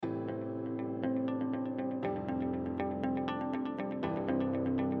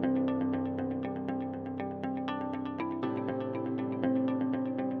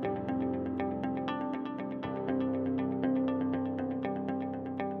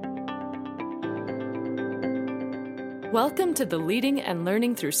Welcome to the Leading and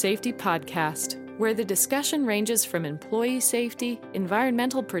Learning Through Safety podcast, where the discussion ranges from employee safety,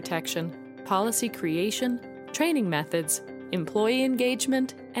 environmental protection, policy creation, training methods, employee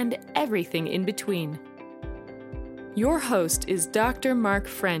engagement, and everything in between. Your host is Dr. Mark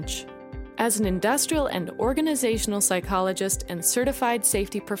French. As an industrial and organizational psychologist and certified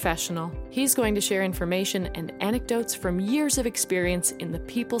safety professional, he's going to share information and anecdotes from years of experience in the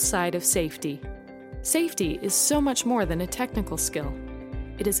people side of safety. Safety is so much more than a technical skill.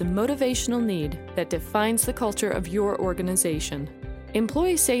 It is a motivational need that defines the culture of your organization.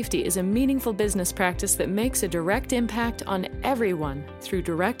 Employee safety is a meaningful business practice that makes a direct impact on everyone through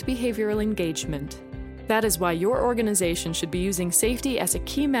direct behavioral engagement. That is why your organization should be using safety as a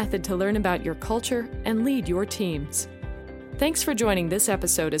key method to learn about your culture and lead your teams. Thanks for joining this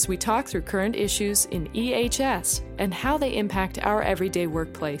episode as we talk through current issues in EHS and how they impact our everyday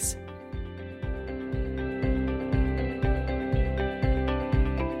workplace.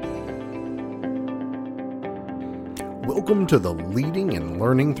 Welcome to the Leading and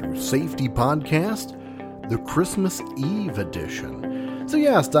Learning Through Safety podcast, the Christmas Eve edition. So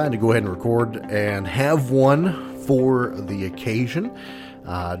yeah, it's time to go ahead and record and have one for the occasion,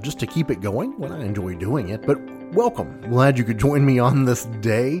 just to keep it going when I enjoy doing it. But welcome. Glad you could join me on this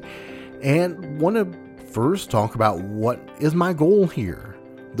day, and want to first talk about what is my goal here.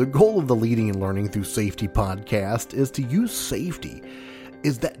 The goal of the Leading and Learning Through Safety podcast is to use safety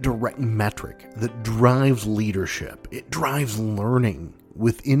is that direct metric that drives leadership. It drives learning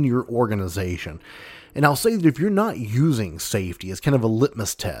within your organization. And I'll say that if you're not using safety as kind of a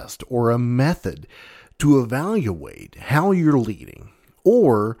litmus test or a method to evaluate how you're leading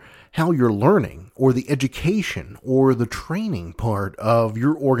or how you're learning or the education or the training part of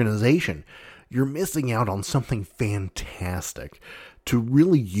your organization, you're missing out on something fantastic to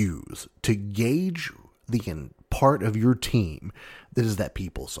really use to gauge the part of your team that is that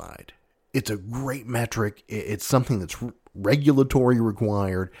people side. It's a great metric. It's something that's regulatory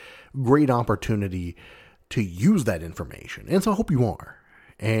required, great opportunity to use that information. And so I hope you are.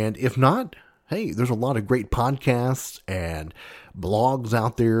 And if not, hey, there's a lot of great podcasts and blogs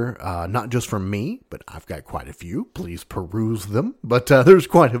out there, not just from me, but I've got quite a few. Please peruse them. But there's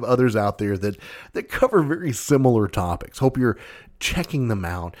quite a few others out there that cover very similar topics. Hope you're checking them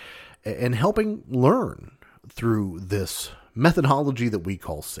out and helping learn through this methodology that we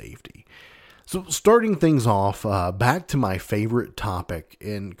call safety. So starting things off, back to my favorite topic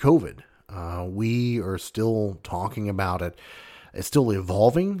in COVID. We are still talking about it. It's still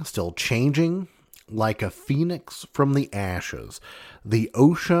evolving, still changing, like a phoenix from the ashes. The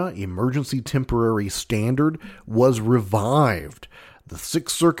OSHA Emergency Temporary Standard was revived. The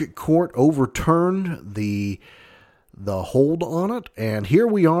Sixth Circuit Court overturned the hold on it, and here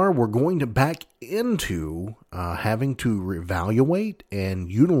we are. We're going to back into having to reevaluate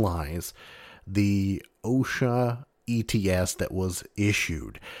and utilize the OSHA ETS that was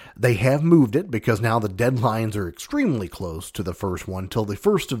issued. They have moved it because now the deadlines are extremely close to the first one till the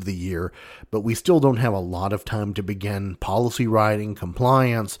first of the year, but we still don't have a lot of time to begin policy writing,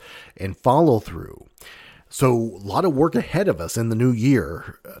 compliance, and follow through. So a lot of work ahead of us in the new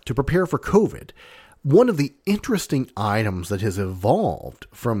year to prepare for COVID. One of the interesting items that has evolved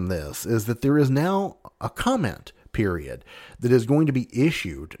from this is that there is now a comment period that is going to be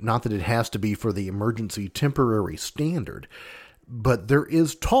issued. Not that it has to be for the emergency temporary standard, but there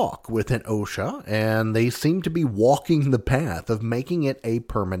is talk within OSHA, and they seem to be walking the path of making it a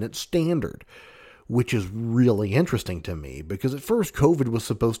permanent standard, which is really interesting to me because at first COVID was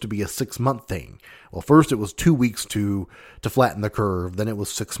supposed to be a 6-month thing. Well, first it was 2 weeks to flatten the curve. Then it was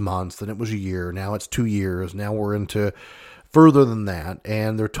 6 months. Then it was a year. Now it's 2 years. Now we're into further than that.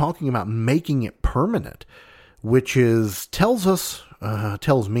 And they're talking about making it permanent, which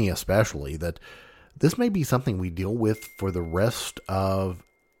tells me especially that this may be something we deal with for the rest of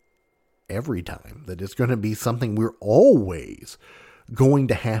every time. That it's going to be something we're always going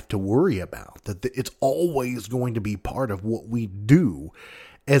to have to worry about, that it's always going to be part of what we do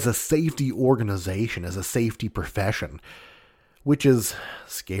as a safety organization, as a safety profession, which is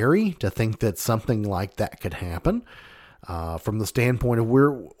scary to think that something like that could happen from the standpoint of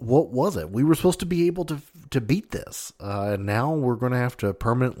what was it? We were supposed to be able to beat this, and now we're going to have to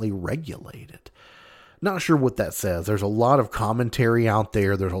permanently regulate it. Not sure what that says. There's a lot of commentary out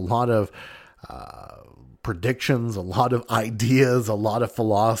there. There's a lot of predictions, a lot of ideas, a lot of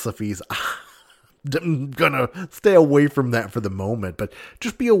philosophies. I'm going to stay away from that for the moment, but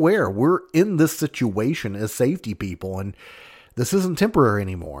just be aware we're in this situation as safety people, and this isn't temporary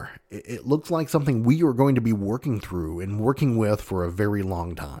anymore. It looks like something we are going to be working through and working with for a very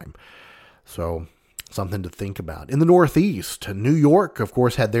long time. So something to think about. In the Northeast, New York, of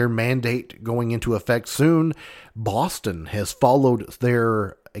course, had their mandate going into effect soon. Boston has followed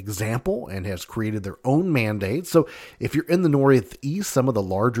their example and has created their own mandate. So if you're in the Northeast, some of the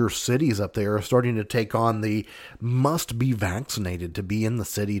larger cities up there are starting to take on the must be vaccinated to be in the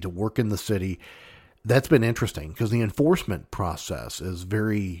city, to work in the city. That's been interesting because the enforcement process is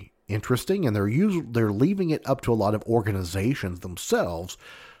very interesting, and they're leaving it up to a lot of organizations themselves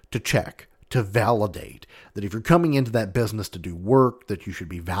to check, to validate that if you're coming into that business to do work, that you should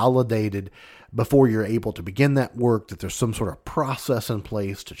be validated before you're able to begin that work, that there's some sort of process in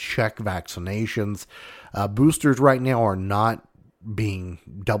place to check vaccinations. Boosters right now are not being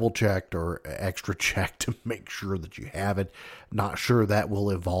double checked or extra checked to make sure that you have it. Not sure that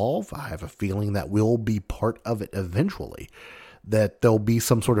will evolve. I have a feeling that will be part of it eventually, that there'll be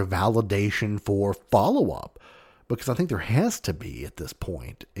some sort of validation for follow-up, because I think there has to be at this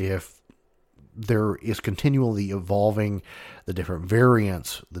point if there is continually evolving the different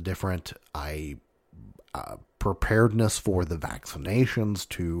variants, the different preparedness for the vaccinations,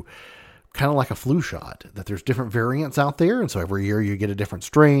 to kind of like a flu shot, that there's different variants out there. And so every year you get a different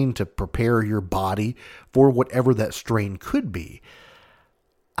strain to prepare your body for whatever that strain could be.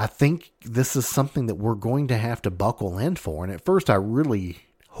 I think this is something that we're going to have to buckle in for. And at first I really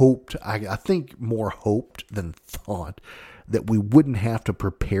hoped, I think more hoped than thought, that we wouldn't have to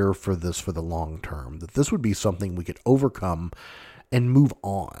prepare for this for the long term, that this would be something we could overcome and move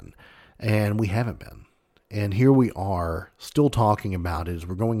on. And we haven't been. And here we are still talking about it as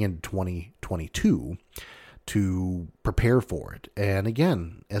we're going into 2022 to prepare for it. And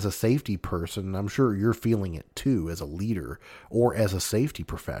again, as a safety person, I'm sure you're feeling it too, as a leader or as a safety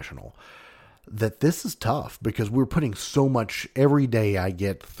professional, that this is tough because we're putting so much. Every day I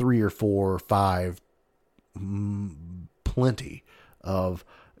get 3 or 4 or 5 plenty of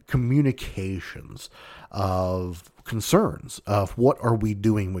communications, of concerns of what are we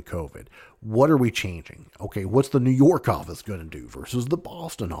doing with COVID? What are we changing? Okay, what's the New York office going to do versus the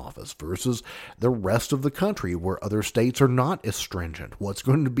Boston office versus the rest of the country where other states are not as stringent? What's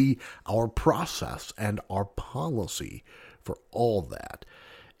going to be our process and our policy for all that?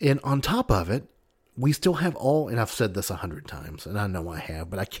 And on top of it, we still have and I've said this 100 times, and I know I have,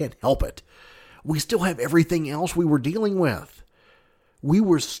 but I can't help it. We still have everything else we were dealing with. We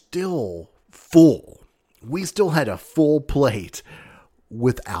were still full. We still had a full plate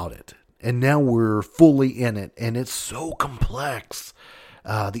without it. And now we're fully in it. And it's so complex.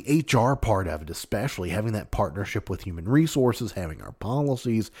 The HR part of it, especially having that partnership with human resources, having our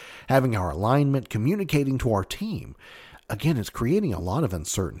policies, having our alignment, communicating to our team. Again, it's creating a lot of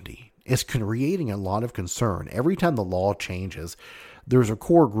uncertainty. It's creating a lot of concern. Every time the law changes, there's a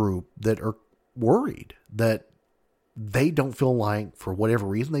core group that are worried that they don't feel like, for whatever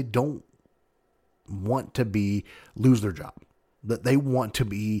reason, they don't want to lose their job, that they want to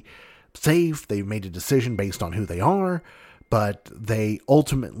be safe. They've made a decision based on who they are, but they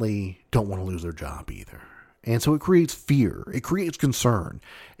ultimately don't want to lose their job either. And so it creates fear. It creates concern,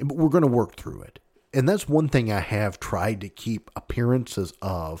 but we're going to work through it. And that's one thing I have tried to keep appearances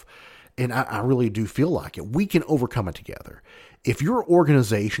of. And I really do feel like it. We can overcome it together. If your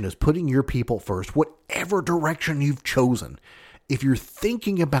organization is putting your people first, whatever direction you've chosen, if you're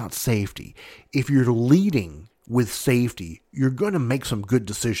thinking about safety, if you're leading with safety, you're going to make some good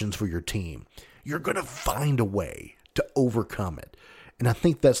decisions for your team. You're going to find a way to overcome it. And I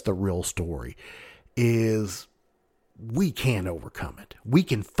think that's the real story, is we can overcome it. We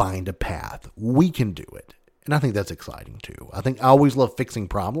can find a path. We can do it. And I think that's exciting too. I always love fixing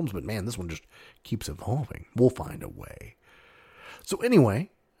problems, but man, this one just keeps evolving. We'll find a way. So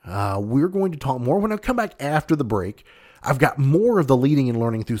anyway, we're going to talk more when I come back after the break. I've got more of the Leading and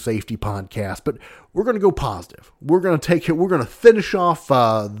Learning Through Safety podcast, but we're going to go positive. We're going to finish off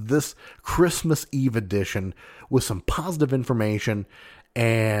this Christmas Eve edition with some positive information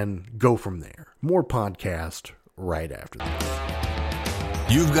and go from there. More podcast right after this.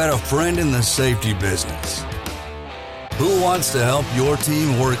 You've got a friend in the safety business. Who wants to help your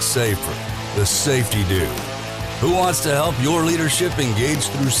team work safer? The Safety Dude. Who wants to help your leadership engage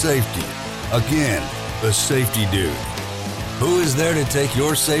through safety? Again, the Safety Dude. Who is there to take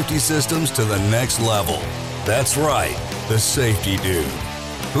your safety systems to the next level? That's right, the Safety Dude.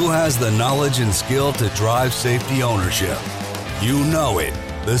 Who has the knowledge and skill to drive safety ownership? You know it,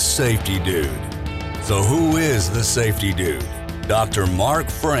 the Safety Dude. So who is the Safety Dude? Dr. Mark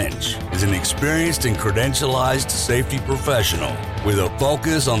French is an experienced and credentialized safety professional with a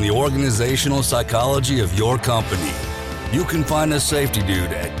focus on the organizational psychology of your company. You can find a Safety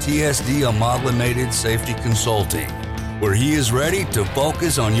Dude at TSD Amalgamated Safety Consulting, where he is ready to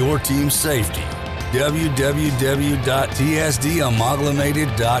focus on your team's safety.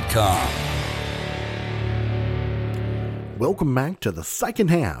 www.tsdamalgamated.com. Welcome back to the second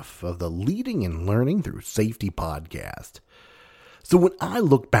half of the Leading and Learning Through Safety podcast. So when I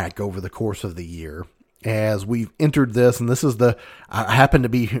look back over the course of the year, as we've entered this, and this is I happen to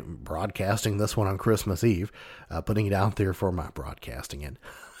be broadcasting this one on Christmas Eve, putting it out there for my broadcasting it.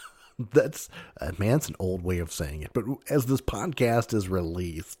 That's an old way of saying it. But as this podcast is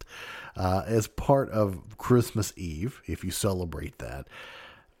released, as part of Christmas Eve, if you celebrate that,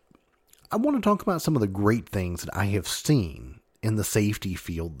 I want to talk about some of the great things that I have seen in the safety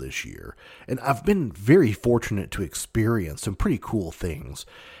field this year. And I've been very fortunate to experience some pretty cool things.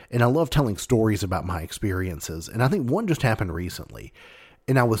 And I love telling stories about my experiences. And I think one just happened recently.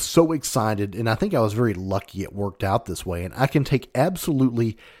 And I was so excited. And I think I was very lucky it worked out this way. And I can take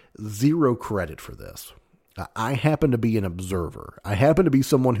absolutely zero credit for this. I happen to be an observer. I happen to be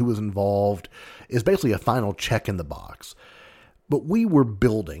someone who was involved, is basically a final check in the box. But we were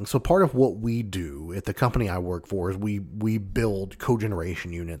building, so part of what we do at the company I work for is we build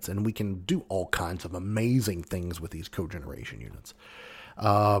cogeneration units, and we can do all kinds of amazing things with these cogeneration units.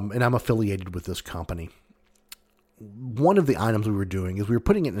 And I'm affiliated with this company. One of the items we were doing is we were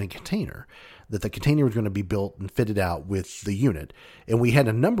putting it in a container, that the container was going to be built and fitted out with the unit. And we had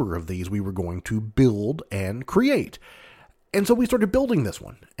a number of these we were going to build and create. And so we started building this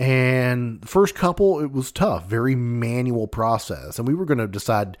one. And the first couple, it was tough, very manual process. And we were going to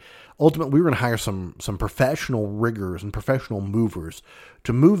decide, ultimately, we were going to hire some professional riggers and professional movers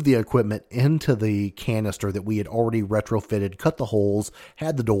to move the equipment into the canister that we had already retrofitted, cut the holes,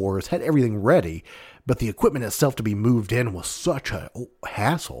 had the doors, had everything ready. But the equipment itself to be moved in was such a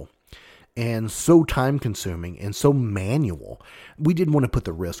hassle and so time consuming and so manual. We didn't want to put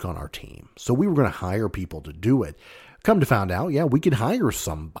the risk on our team. So we were going to hire people to do it. Come to find out, we could hire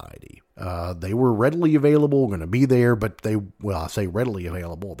somebody. They were readily available, going to be there, but I say readily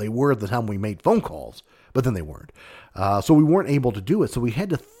available. They were at the time we made phone calls, but then they weren't. So we weren't able to do it. So we had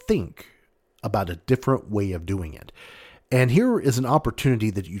to think about a different way of doing it. And here is an opportunity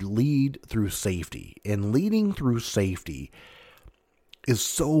that you lead through safety. And leading through safety is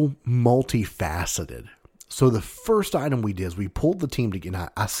so multifaceted. So the first item we did is we pulled the team together.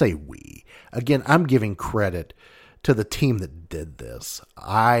 I say we. Again, I'm giving credit to the team that did this.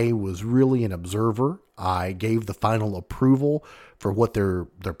 I was really an observer. I gave the final approval for what their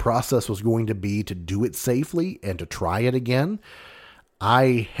process was going to be to do it safely and to try it again.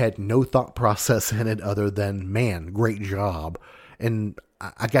 I had no thought process in it other than, man, great job. And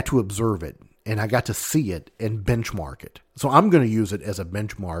I got to observe it and I got to see it and benchmark it. So I'm going to use it as a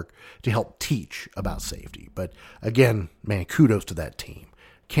benchmark to help teach about safety. But again, man, kudos to that team.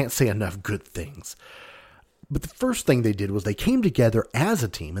 Can't say enough good things. But the first thing they did was they came together as a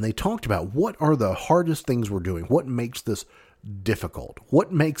team and they talked about what are the hardest things we're doing? What makes this difficult?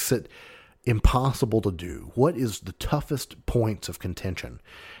 What makes it impossible to do? What is the toughest points of contention?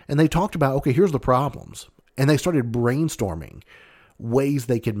 And they talked about, okay, here's the problems. And they started brainstorming ways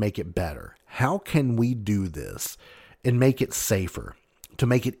they could make it better. How can we do this and make it safer, to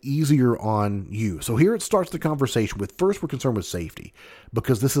make it easier on you? So here it starts the conversation with, first, we're concerned with safety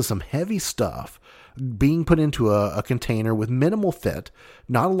because this is some heavy stuff being put into a container with minimal fit,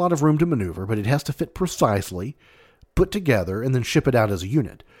 not a lot of room to maneuver, but it has to fit precisely, put together, and then ship it out as a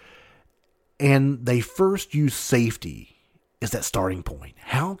unit. And they first use safety as that starting point.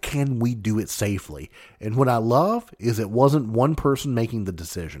 How can we do it safely? And what I love is it wasn't one person making the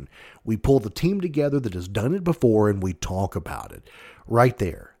decision. We pull the team together that has done it before and we talk about it. Right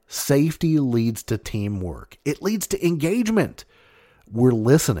there. Safety leads to teamwork. It leads to engagement. We're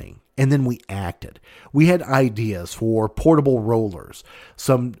listening. And then we acted. We had ideas for portable rollers,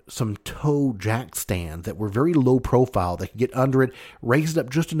 some tow jack stands that were very low profile. They could get under it, raise it up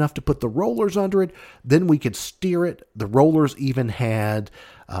just enough to put the rollers under it. Then we could steer it. The rollers even had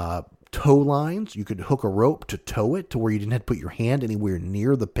tow lines. You could hook a rope to tow it to where you didn't have to put your hand anywhere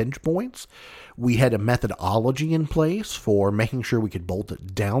near the pinch points. We had a methodology in place for making sure we could bolt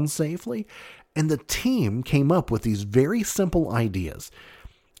it down safely. And the team came up with these very simple ideas.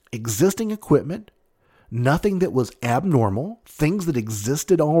 Existing equipment, nothing that was abnormal, things that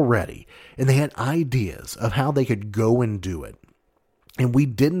existed already, and they had ideas of how they could go and do it. And we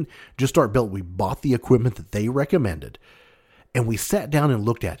didn't just start building, we bought the equipment that they recommended, and we sat down and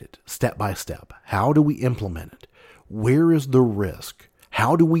looked at it step by step. How do we implement it? Where is the risk?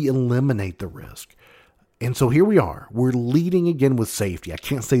 How do we eliminate the risk? And so here we are. We're leading again with safety. I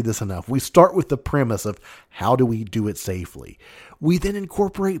can't say this enough. We start with the premise of how do we do it safely? We then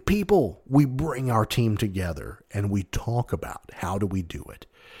incorporate people. We bring our team together and we talk about how do we do it.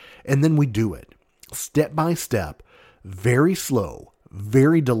 And then we do it. step by step, very slow,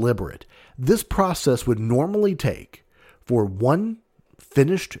 very deliberate. This process would normally take for one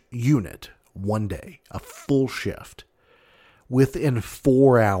finished unit 1 day, a full shift. Within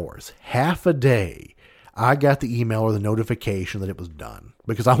 4 hours, half a day, I got the email or the notification that it was done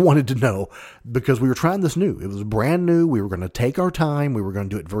because I wanted to know, because we were trying this new. It was brand new. We were going to take our time. We were going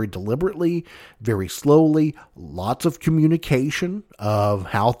to do it very deliberately, very slowly, lots of communication of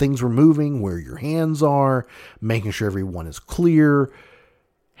how things were moving, where your hands are, making sure everyone is clear.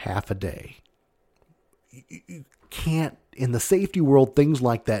 Half a day. You can't, in the safety world, things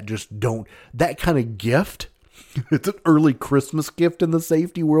like that just don't, that kind of gift, it's an early Christmas gift in the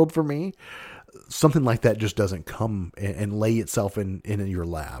safety world for me. Something like that just doesn't come and lay itself in your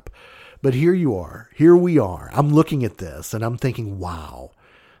lap. But here you are. Here we are. I'm looking at this and I'm thinking, wow,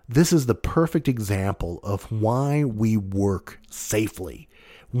 this is the perfect example of why we work safely.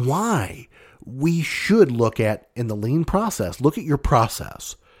 Why we should look at, in the lean process, look at your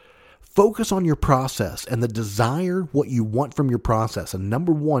process. Focus on your process and the desire, what you want from your process. And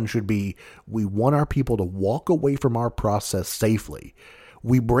number one should be, we want our people to walk away from our process safely.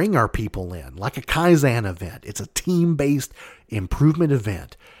 We bring our people in like a Kaizen event. It's a team-based improvement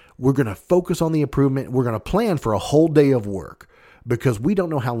event. We're going to focus on the improvement. We're going to plan for a whole day of work because we don't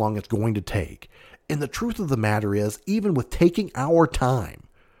know how long it's going to take. And the truth of the matter is, even with taking our time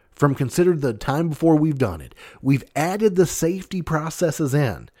from considered the time before we've done it, we've added the safety processes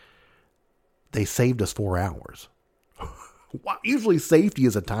in. They saved us 4 hours. Usually safety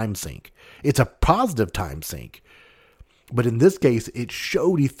is a time sink. It's a positive time sink. But in this case, it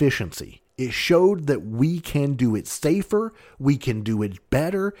showed efficiency. It showed that we can do it safer, we can do it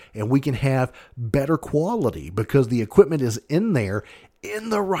better, and we can have better quality because the equipment is in there in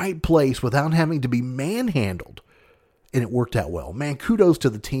the right place without having to be manhandled. And it worked out well. Man, kudos to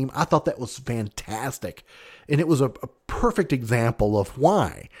the team. I thought that was fantastic. And it was a perfect example of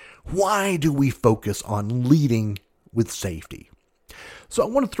why. Why do we focus on leading with safety? So I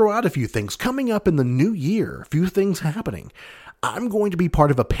want to throw out a few things coming up in the new year, a few things happening. I'm going to be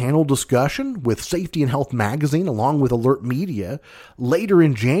part of a panel discussion with Safety and Health Magazine along with Alert Media later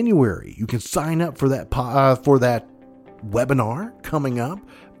in January. You can sign up for that webinar coming up.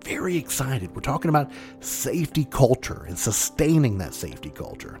 Very excited. We're talking about safety culture and sustaining that safety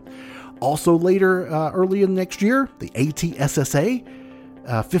culture. Also later, early in next year, the ATSSA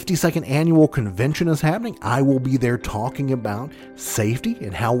 52nd annual convention is happening. I will be there talking about safety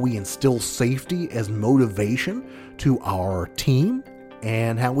and how we instill safety as motivation to our team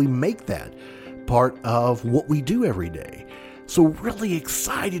and how we make that part of what we do every day. So really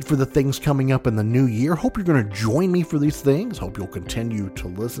excited for the things coming up in the new year. Hope you're going to join me for these things. Hope you'll continue to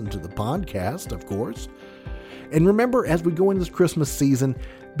listen to the podcast, of course. And remember, as we go into this Christmas season,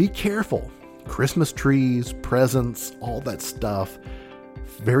 be careful. Christmas trees, presents, all that stuff,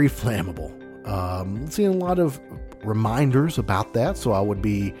 very flammable. Seeing a lot of reminders about that, so I would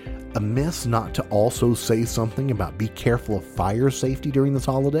be amiss not to also say something about be careful of fire safety during this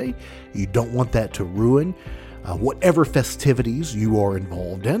holiday. You don't want that to ruin whatever festivities you are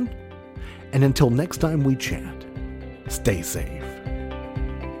involved in. And until next time we chat, stay safe.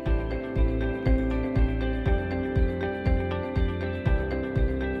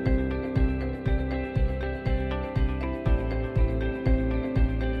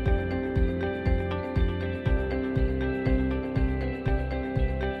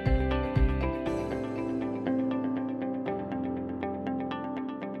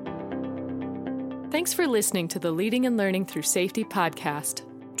 Thanks for listening to the Leading and Learning Through Safety podcast.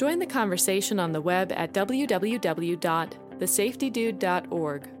 Join the conversation on the web at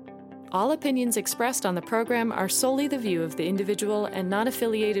www.thesafetydude.org. All opinions expressed on the program are solely the view of the individual and not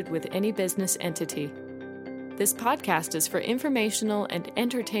affiliated with any business entity. This podcast is for informational and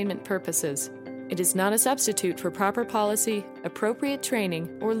entertainment purposes. It is not a substitute for proper policy, appropriate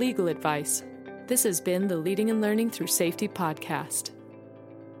training, or legal advice. This has been the Leading and Learning Through Safety podcast.